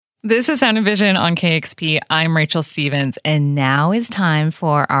This is Sound and Vision on KXP. I'm Rachel Stevens, and now is time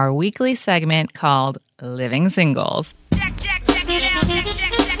for our weekly segment called Living Singles. Check it out, check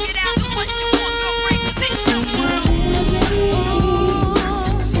it out. What you want, go break position.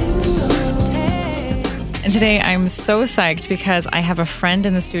 And today I'm so psyched because I have a friend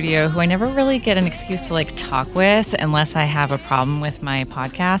in the studio who I never really get an excuse to talk with unless I have a problem with my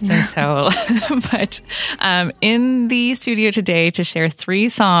podcast. And so, but in the studio today to share 3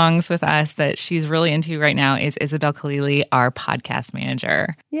 songs with us that she's really into right now is Isabel Khalili, our podcast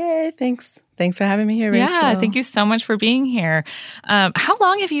manager. Yay, thanks. Thanks for having me here, Rachel. Yeah, thank you so much for being here. How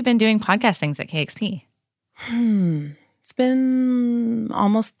long have you been doing podcast things at KXP? It's been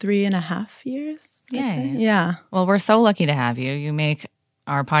almost 3.5 years. I'd say. Yeah. Well, we're so lucky to have you. You make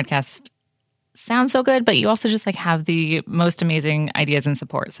our podcast sound so good, but you also just have the most amazing ideas and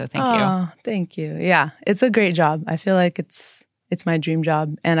support. So thank you. Thank you. Yeah, it's a great job. I feel like it's my dream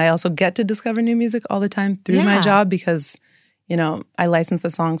job. And I also get to discover new music all the time through my job because, I license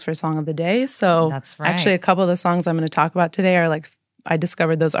the songs for Song of the Day. So that's right. Actually, a couple of the songs I'm going to talk about today are I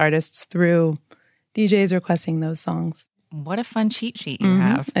discovered those artists through DJs requesting those songs. What a fun cheat sheet you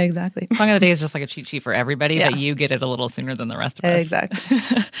have. Exactly. Song of the Day is just like a cheat sheet for everybody, but you get it a little sooner than the rest of us. Exactly.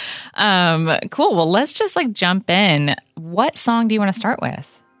 Cool. Well, let's just jump in. What song do you want to start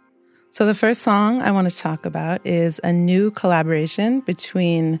with? So the first song I want to talk about is a new collaboration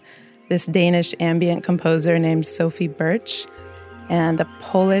between this Danish ambient composer named Sophie Birch and the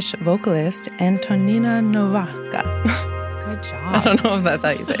Polish vocalist Antonina Nowacka. Good job. I don't know if that's how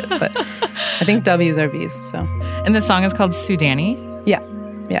you say it, but I think W's are V's. So, and the song is called Sudani?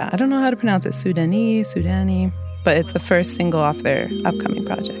 Yeah. I don't know how to pronounce it. Sudani, but it's the first single off their upcoming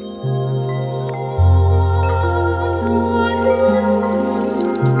project.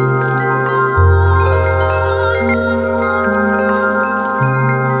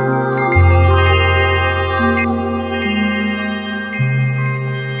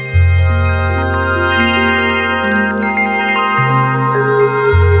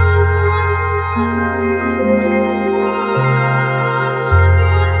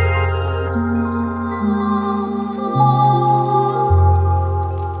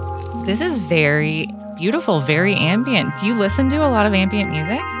 This is very beautiful, very ambient. Do you listen to a lot of ambient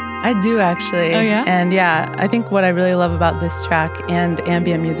music? I do, actually. Oh, yeah? And I think what I really love about this track and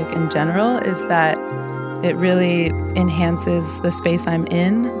ambient music in general is that it really enhances the space I'm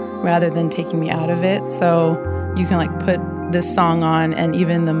in rather than taking me out of it. So you can put this song on and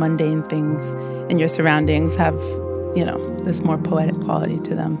even the mundane things in your surroundings have, this more poetic quality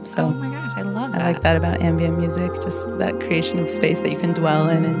to them. So oh my gosh, I love that. I like that about ambient music, just that creation of space that you can dwell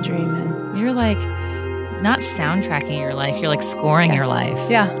in and dream in. You're not soundtracking your life, you're scoring your life.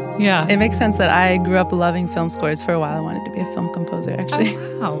 Yeah. It makes sense that I grew up loving film scores. For a while, I wanted to be a film composer, actually.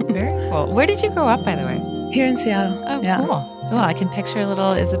 Oh, wow. Very cool. Where did you grow up, by the way? Here in Seattle. Oh, yeah. Cool. I can picture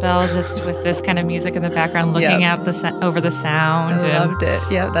little Isabel just with this kind of music in the background, looking out over the sound. I loved it.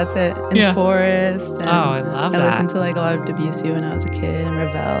 Yeah, that's it. In the forest. And I love that. I listened to a lot of Debussy when I was a kid, and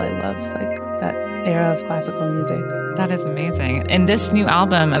Ravel. I love that era of classical music. That is amazing. And this new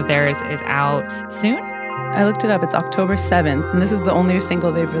album of theirs is out soon? I looked it up. It's October 7th, and this is the only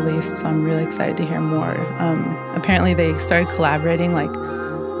single they've released, so I'm really excited to hear more. Apparently, they started collaborating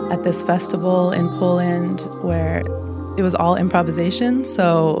at this festival in Poland where it was all improvisation.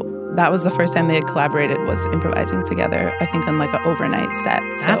 So that was the first time they had collaborated, was improvising together, I think on an overnight set.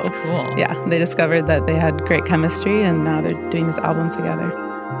 So, that's cool. Yeah, they discovered that they had great chemistry, and now they're doing this album together.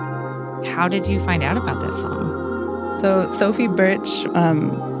 How did you find out about this song? So Sophie Birch,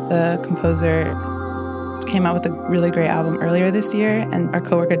 the composer, came out with a really great album earlier this year, and our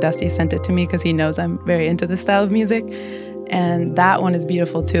coworker Dusty sent it to me because he knows I'm very into this style of music. And that one is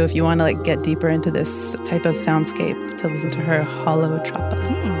beautiful too if you want to get deeper into this type of soundscape, to listen to her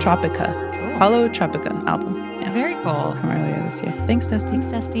Tropica. Cool. Hollow Tropica album. Yeah. Very cool. From earlier this year. Thanks, Dusty.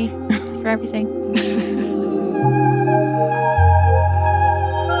 Thanks, Dusty, for everything.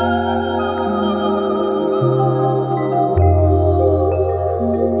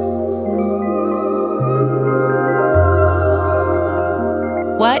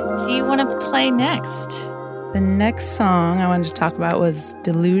 What do you want to play next? The next song I wanted to talk about was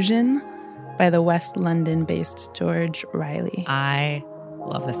Delusion by the West London-based George Riley. I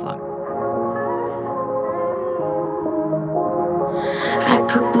love this song. I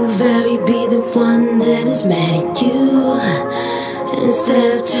could very be the one that is mad at you.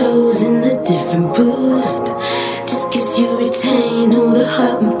 Instead of choosing a different route. Just cause you retain all the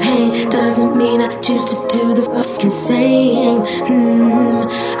hurt and pain doesn't mean I choose to do the fucking same.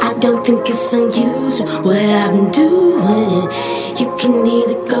 I don't think it's unusual what I've been doing. You can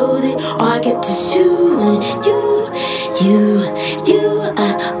either go there or I get to shoot. And you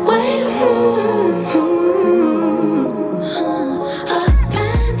are way a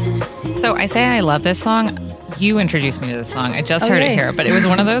fantasy. So I say I love this song. You introduced me to this song. I just heard it yay. here, but it was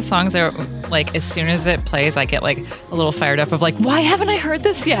one of those songs that, like, as soon as it plays, I get like a little fired up of like, why haven't I heard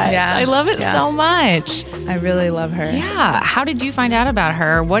this yet? Yeah. I love it Yeah. so much. I really love her. Yeah. How did you find out about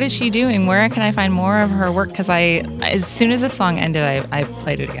her? What is she doing? Where can I find more of her work? Because as soon as the song ended, I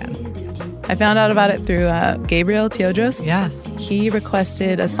played it again. I found out about it through Gabriel Teodros. Yeah. He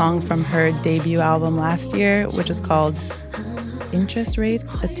requested a song from her debut album last year, which was called Interest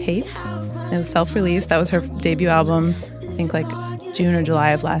Rates, a Tape. It was self-released. That was her debut album, I think like June or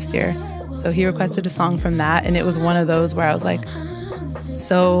July of last year. So he requested a song from that, and it was one of those where I was like,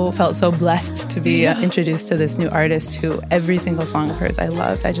 felt so blessed to be introduced to this new artist who every single song of hers I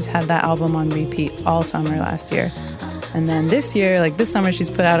loved. I just had that album on repeat all summer last year. And then this year, like this summer, she's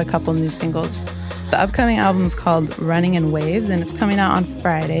put out a couple new singles. The upcoming album is called Running in Waves, and it's coming out on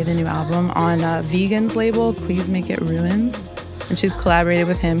Friday, the new album, on Vegan's label, Please Make It Ruins. And she's collaborated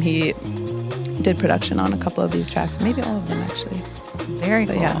with him. He did production on a couple of these tracks, maybe all of them actually. Very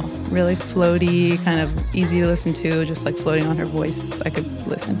But cool. yeah, really floaty, kind of easy to listen to, just like floating on her voice. I could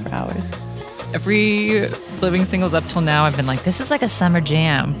listen for hours. Every living singles up till now, I've been like, this is like a summer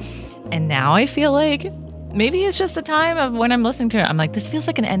jam. And now I feel like maybe it's just the time of when I'm listening to it. I'm like, this feels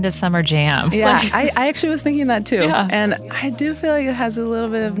like an end of summer jam. Yeah, Like, I actually was thinking that too. Yeah. And I do feel like it has a little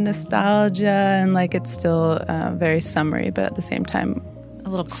bit of nostalgia and like it's still very summery, but at the same time, a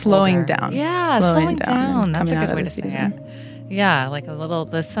little slowing colder. down. Yeah, Slowing slowing down down. and That's a coming out good of way the to say season. it. Yeah, like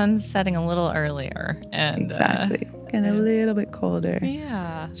the sun's setting a little earlier. And Exactly. Getting a little bit colder.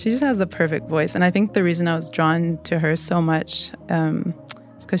 Yeah. She just has the perfect voice. And I think the reason I was drawn to her so much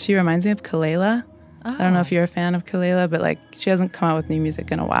is because she reminds me of Kelela. I don't know if you're a fan of Kelela, but like she hasn't come out with new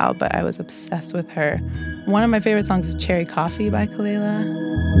music in a while, but I was obsessed with her. One of my favorite songs is Cherry Coffee by Kelela.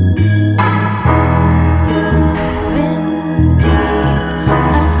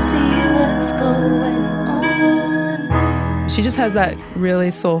 She just has that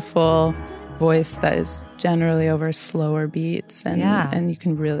really soulful voice that is generally over slower beats and you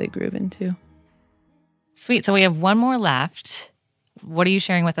can really groove into. Sweet. So we have one more left. What are you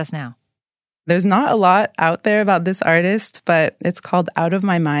sharing with us now? There's not a lot out there about this artist, but it's called Out of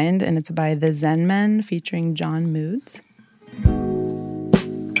My Mind, and it's by The Zen Men featuring John Moods.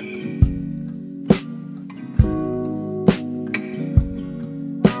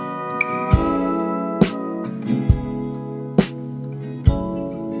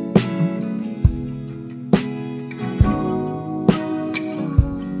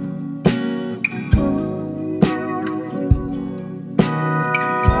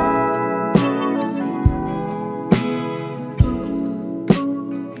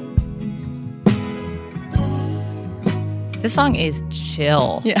 This song is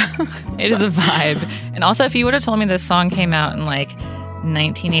chill. Yeah. It is a vibe. And also, if you would have told me this song came out in like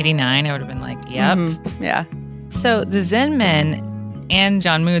 1989, I would have been like, yep. Yeah. So the Zen Men and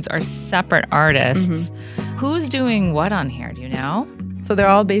John Moods are separate artists. Who's doing what on here? Do you know? So they're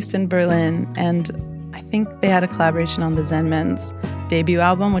all based in Berlin, and I think they had a collaboration on the Zen Men's debut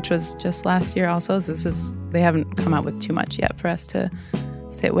album, which was just last year also. So they haven't come out with too much yet for us to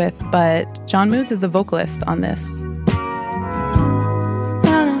sit with. But John Moods is the vocalist on this.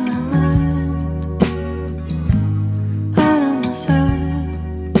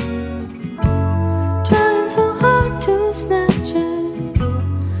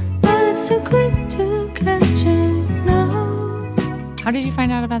 How did you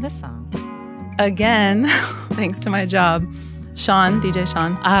find out about this song? Again, thanks to my job, Sean, DJ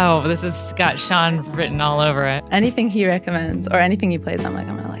Sean. Oh, this has got Sean written all over it. Anything he recommends or anything he plays, I'm like,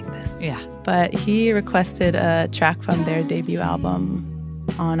 I'm going to like this. Yeah. But he requested a track from their debut album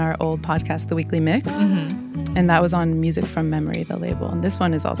on our old podcast, The Weekly Mix. And that was on Music from Memory, the label. And this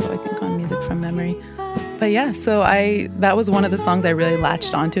one is also, I think, on Music from Memory. But yeah, so that was one of the songs I really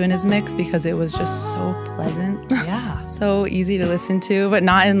latched onto in his mix because it was just so pleasant. Yeah. So easy to listen to, but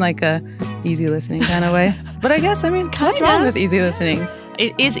not in like a easy listening kind of way. But I guess, I mean, what's wrong with easy listening?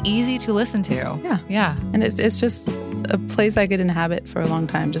 It is easy to listen to. Yeah. Yeah. And it's just a place I could inhabit for a long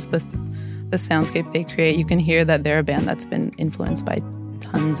time. Just the soundscape they create. You can hear that they're a band that's been influenced by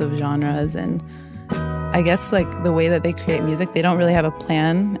tons of genres. And I guess like the way that they create music, they don't really have a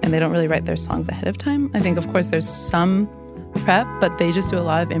plan and they don't really write their songs ahead of time. I think, of course, there's some prep, but they just do a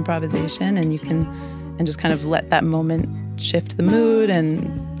lot of improvisation and just kind of let that moment shift the mood,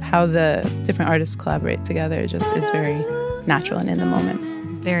 and how the different artists collaborate together just is very natural and in the moment.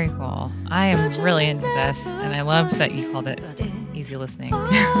 Very cool. I am really into this, and I love that you called it easy listening.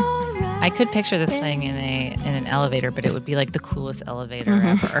 I could picture this playing in an elevator, but it would be like the coolest elevator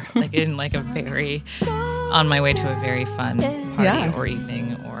ever. Like in like a very on my way to a very fun party or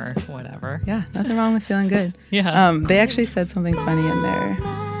evening or whatever. Yeah, nothing wrong with feeling good. Yeah. They actually said something funny in there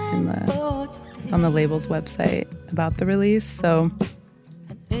on the label's website about the release. So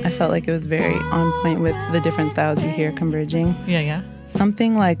I felt like it was very on point with the different styles you hear converging. Yeah.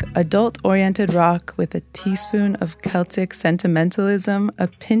 Something like adult-oriented rock with a teaspoon of Celtic sentimentalism, a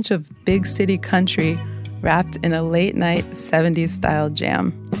pinch of big city country, wrapped in a late-night 70s-style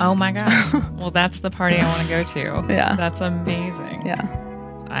jam. Oh my God. Well, that's the party I want to go to. Yeah. That's amazing. Yeah.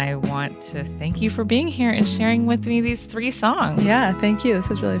 I want to thank you for being here and sharing with me these 3 songs. Yeah, thank you. This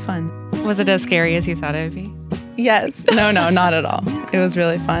was really fun. Was it as scary as you thought it would be? Yes. No, not at all. It was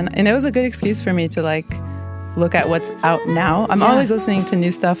really fun. And it was a good excuse for me to look at what's out now. I'm always listening to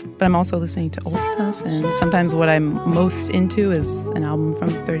new stuff, but I'm also listening to old stuff. And sometimes what I'm most into is an album from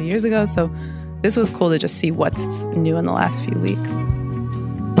 30 years ago. So this was cool to just see what's new in the last few weeks.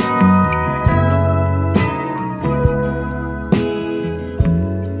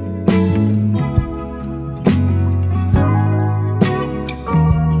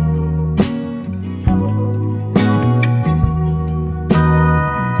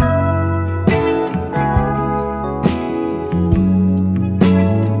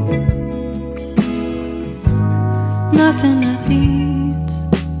 Nothing that beats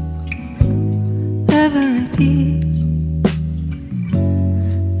ever repeats.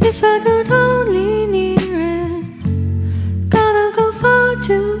 If I could only near it, gotta go far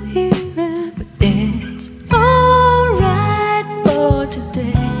to hear it. But it's alright for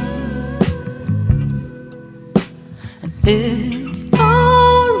today, and it's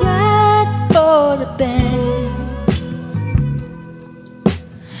alright for the band.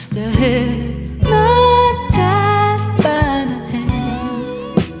 The hypnotized by the hand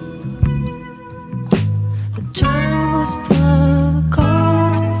that chose the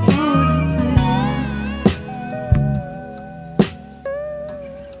chords before they played.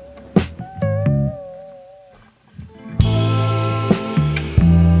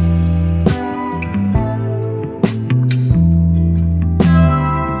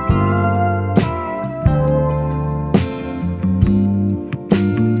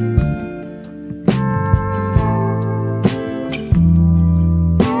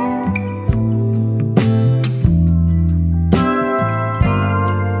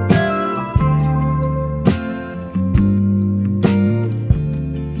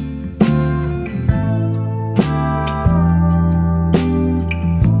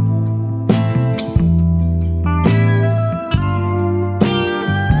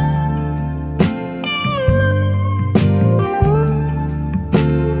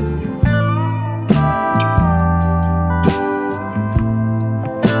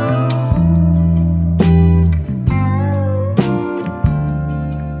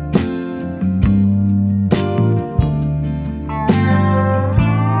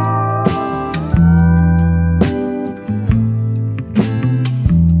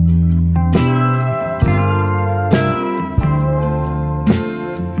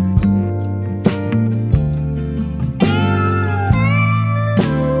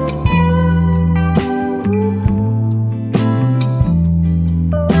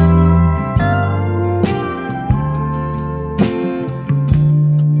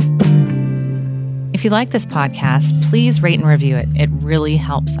 If you like this podcast, please rate and review it. It really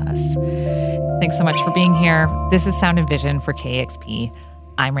helps us. Thanks so much for being here. This is Sound and Vision for KEXP.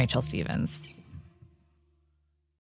 I'm Rachel Stevens.